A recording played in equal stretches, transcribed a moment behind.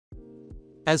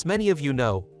As many of you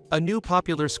know, a new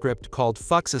popular script called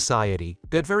Fuck Society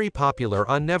got very popular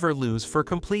on Neverlose for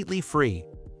completely free.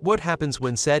 What happens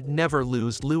when said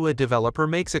Neverlose Lua developer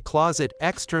makes a closet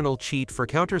external cheat for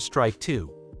Counter-Strike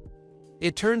 2?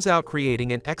 It turns out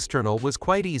creating an external was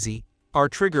quite easy. Our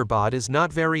trigger bot is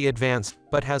not very advanced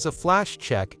but has a flash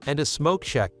check and a smoke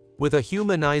check, with a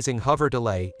humanizing hover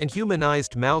delay and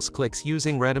humanized mouse clicks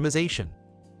using randomization.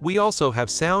 We also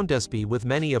have sound SB with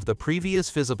many of the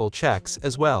previous visible checks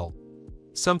as well.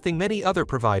 Something many other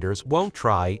providers won't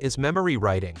try is memory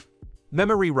writing.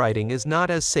 Memory writing is not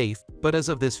as safe, but as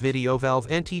of this video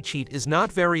Valve anti-cheat is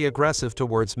not very aggressive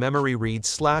towards memory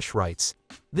reads/writes.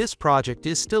 This project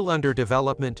is still under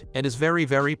development and is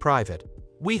very private.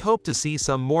 We hope to see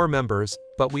some more members,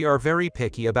 but we are very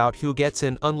picky about who gets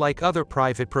in, unlike other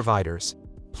private providers.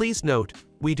 Please note,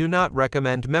 we do not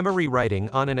recommend memory writing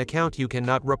on an account you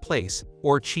cannot replace,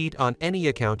 or cheat on any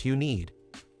account you need.